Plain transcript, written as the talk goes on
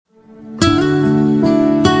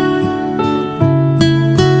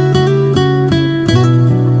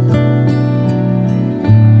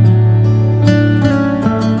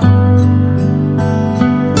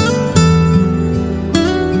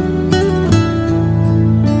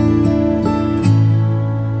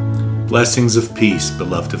Blessings of peace,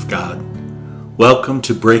 beloved of God. Welcome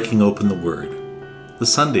to Breaking Open the Word, the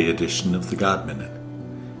Sunday edition of the God Minute.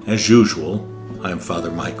 As usual, I am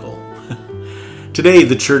Father Michael. Today,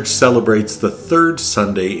 the church celebrates the third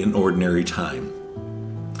Sunday in Ordinary Time.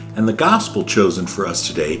 And the gospel chosen for us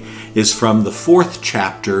today is from the fourth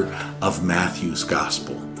chapter of Matthew's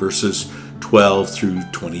Gospel, verses 12 through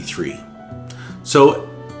 23. So,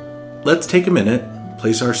 let's take a minute,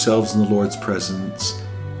 place ourselves in the Lord's presence,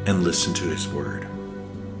 and listen to His word.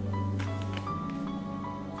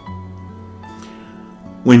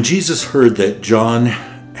 When Jesus heard that John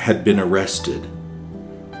had been arrested,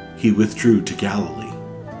 he withdrew to Galilee.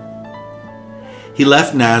 He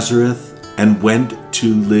left Nazareth and went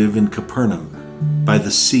to live in Capernaum by the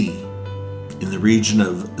sea, in the region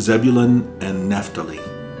of Zebulun and Naphtali,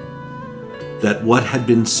 that what had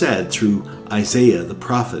been said through Isaiah the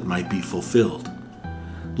prophet might be fulfilled.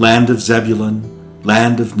 Land of Zebulun,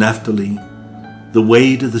 land of Naphtali, the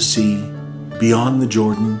way to the sea, beyond the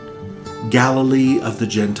Jordan, Galilee of the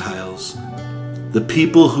Gentiles. The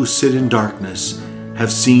people who sit in darkness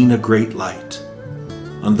have seen a great light.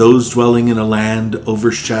 On those dwelling in a land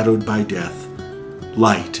overshadowed by death,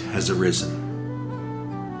 light has arisen.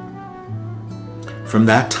 From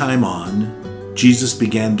that time on, Jesus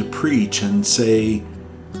began to preach and say,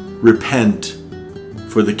 "Repent,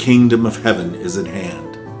 for the kingdom of heaven is at hand."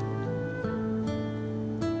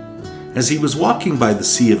 As he was walking by the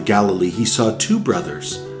Sea of Galilee, he saw two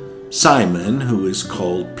brothers, Simon, who is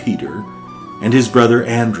called Peter, and his brother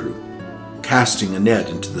Andrew, casting a net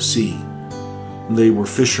into the sea. They were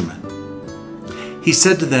fishermen. He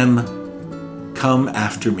said to them, "Come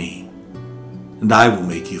after me, and I will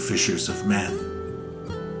make you fishers of men."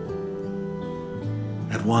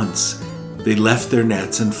 At once, they left their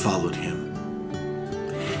nets and followed him.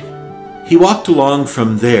 He walked along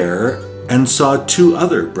from there and saw two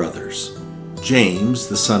other brothers, James,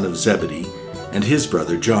 the son of Zebedee, and his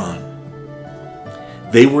brother John.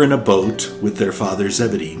 They were in a boat with their father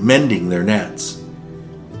Zebedee, mending their nets.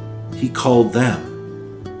 He called them,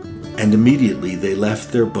 and immediately they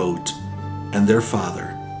left their boat and their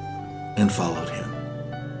father and followed him.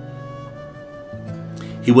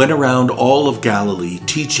 He went around all of Galilee,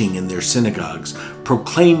 teaching in their synagogues,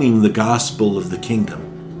 proclaiming the gospel of the kingdom,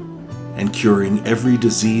 and curing every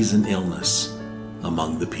disease and illness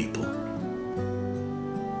among the people.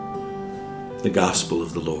 The Gospel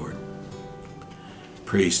of the Lord.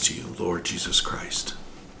 Praise to you, Lord Jesus Christ.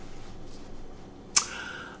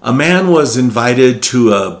 A man was invited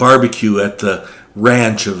to a barbecue at the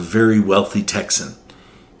ranch of a very wealthy Texan.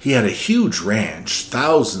 He had a huge ranch,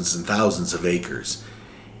 thousands and thousands of acres.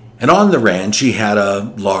 And on the ranch he had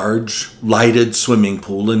a large, lighted swimming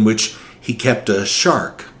pool in which he kept a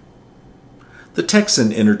shark. The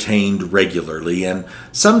Texan entertained regularly, and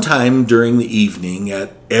sometime during the evening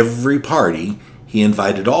at every party, he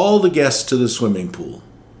invited all the guests to the swimming pool.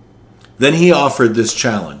 Then he offered this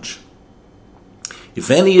challenge. "If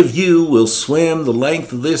any of you will swim the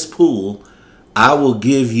length of this pool, I will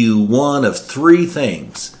give you one of three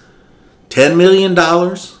things: $10 million,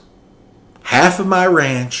 half of my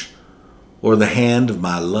ranch, or the hand of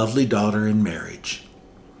my lovely daughter in marriage.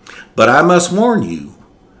 But I must warn you,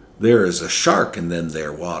 there is a shark in them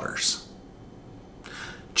there waters."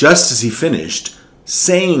 Just as he finished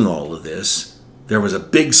saying all of this, there was a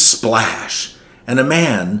big splash, and a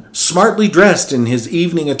man, smartly dressed in his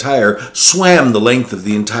evening attire, swam the length of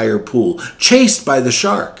the entire pool, chased by the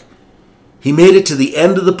shark. He made it to the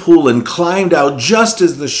end of the pool and climbed out just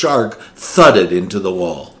as the shark thudded into the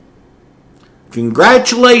wall.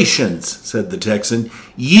 "Congratulations," said the Texan.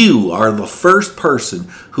 "You are the first person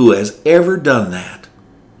who has ever done that.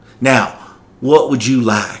 Now, what would you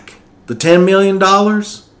like? The $10 million?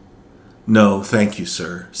 "No, thank you,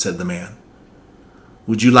 sir," said the man.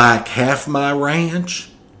 "Would you like half my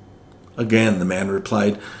ranch?" Again, the man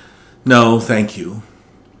replied, "No, thank you."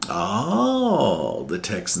 "Oh," the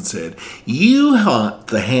Texan said, "you want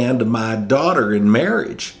the hand of my daughter in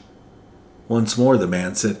marriage." Once more, the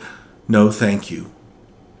man said, "No, thank you."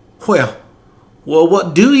 Well,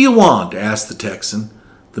 what do you want?" asked the Texan.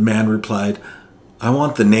 The man replied, "I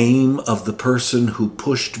want the name of the person who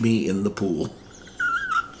pushed me in the pool."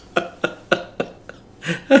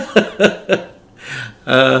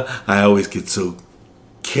 I always get so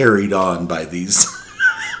carried on by these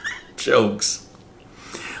jokes.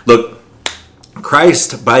 Look,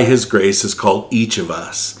 Christ, by His grace, has called each of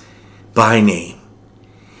us by name.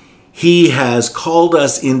 He has called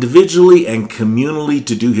us individually and communally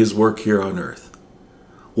to do His work here on earth.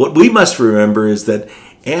 What we must remember is that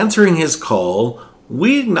answering His call,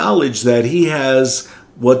 we acknowledge that He has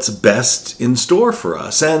what's best in store for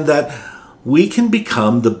us, and that we can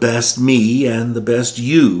become the best me and the best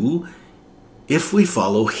you if we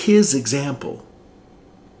follow his example.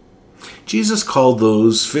 Jesus called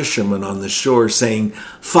those fishermen on the shore, saying,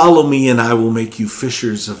 "Follow me and I will make you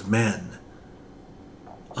fishers of men."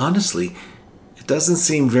 Honestly, it doesn't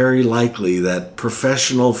seem very likely that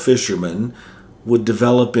professional fishermen would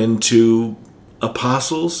develop into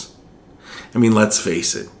apostles. I mean, let's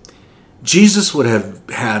face it. Jesus would have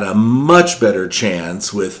had a much better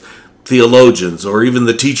chance with theologians or even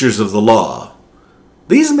the teachers of the law.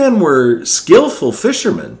 These men were skillful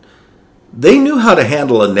fishermen. They knew how to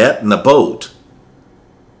handle a net and a boat.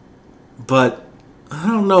 But I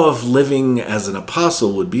don't know if living as an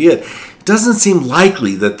apostle would be it. It doesn't seem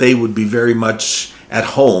likely that they would be very much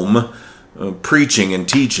at home preaching and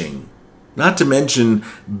teaching. Not to mention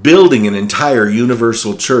building an entire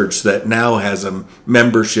universal church that now has a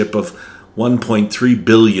membership of 1.3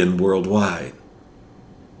 billion worldwide.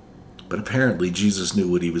 But apparently Jesus knew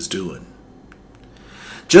what he was doing.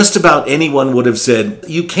 Just about anyone would have said,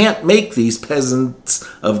 "You can't make these peasants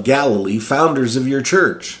of Galilee founders of your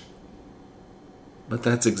church." But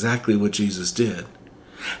that's exactly what Jesus did.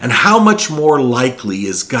 And how much more likely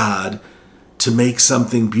is God to make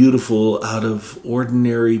something beautiful out of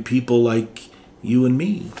ordinary people like you and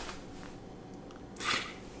me?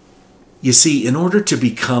 You see, in order to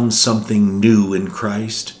become something new in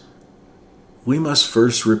Christ, we must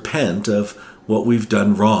first repent of what we've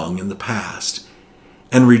done wrong in the past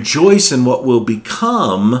and rejoice in what will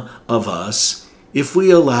become of us if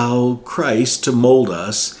we allow Christ to mold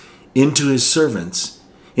us into his servants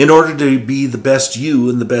in order to be the best you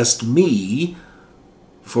and the best me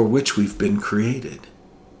for which we've been created.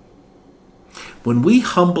 When we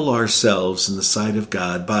humble ourselves in the sight of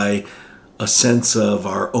God by a sense of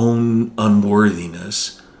our own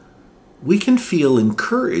unworthiness, we can feel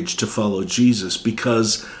encouraged to follow Jesus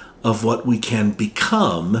because of what we can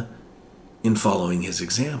become in following his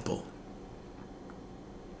example.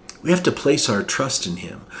 We have to place our trust in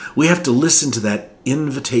him. We have to listen to that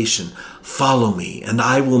invitation, "Follow me, and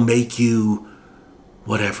I will make you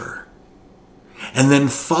whatever." And then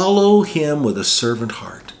follow him with a servant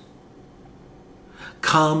heart.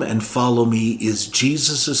 "Come and follow me" is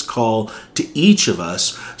Jesus' call to each of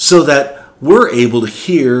us so that we're able to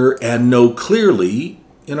hear and know clearly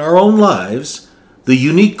in our own lives the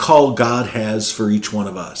unique call God has for each one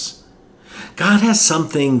of us. God has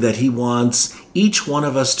something that he wants each one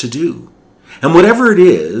of us to do. And whatever it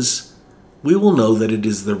is, we will know that it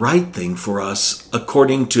is the right thing for us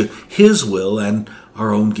according to his will and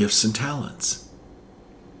our own gifts and talents.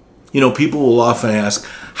 You know, people will often ask,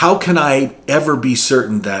 how can I ever be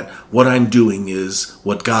certain that what I'm doing is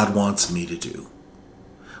what God wants me to do?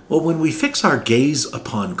 Well, when we fix our gaze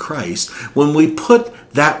upon Christ, when we put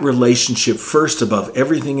that relationship first above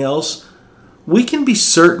everything else, we can be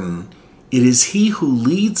certain it is he who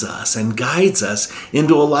leads us and guides us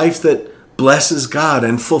into a life that blesses God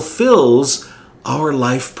and fulfills our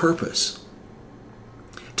life purpose.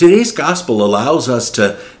 Today's gospel allows us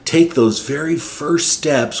to take those very first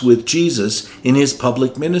steps with Jesus in his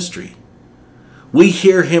public ministry. We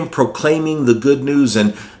hear him proclaiming the good news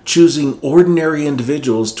and choosing ordinary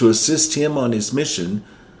individuals to assist him on his mission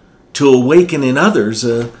to awaken in others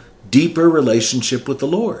a deeper relationship with the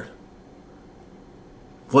Lord.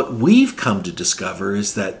 What we've come to discover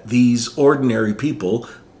is that these ordinary people,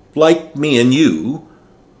 like me and you,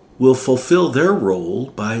 will fulfill their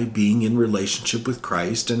role by being in relationship with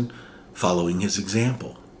Christ and following his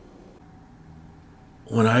example.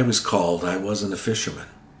 When I was called, I wasn't a fisherman.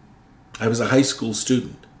 I was a high school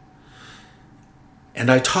student. And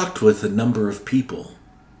I talked with a number of people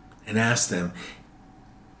and asked them,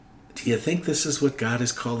 "Do you think this is what God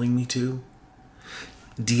is calling me to?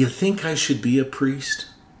 Do you think I should be a priest?"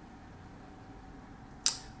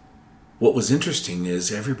 What was interesting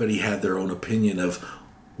is everybody had their own opinion of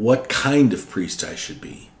what kind of priest I should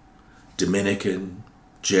be. Dominican,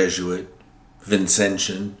 Jesuit,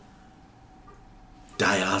 Vincentian,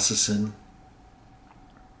 diocesan.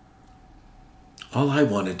 All I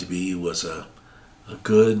wanted to be was a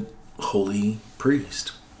good, holy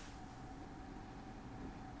priest.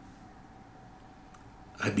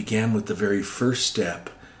 I began with the very first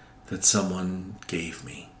step that someone gave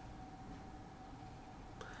me.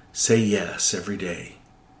 Say yes every day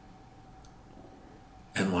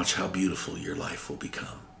and watch how beautiful your life will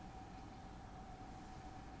become.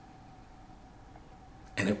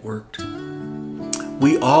 And it worked.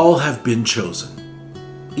 We all have been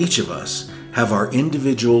chosen. Each of us have our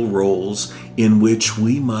individual roles in which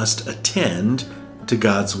we must attend to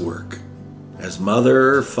God's work. as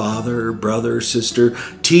mother, father, brother, sister,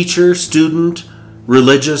 teacher, student,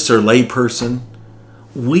 religious or layperson,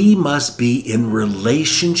 we must be in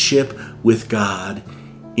relationship with God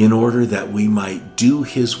in order that we might do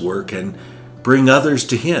His work and bring others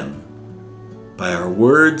to Him by our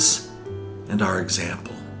words and our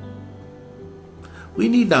example. We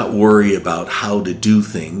need not worry about how to do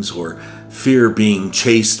things or fear being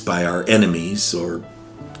chased by our enemies or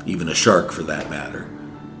even a shark for that matter.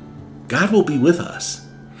 God will be with us,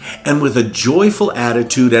 and with a joyful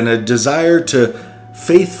attitude and a desire to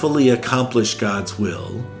faithfully accomplish God's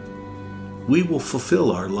will, we will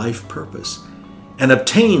fulfill our life purpose and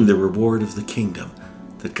obtain the reward of the kingdom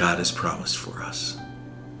that God has promised for us.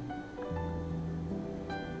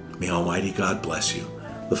 May Almighty God bless you,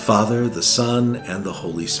 the Father, the Son, and the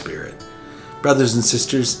Holy Spirit. Brothers and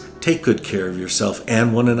sisters, take good care of yourself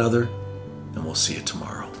and one another, and we'll see you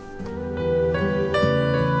tomorrow.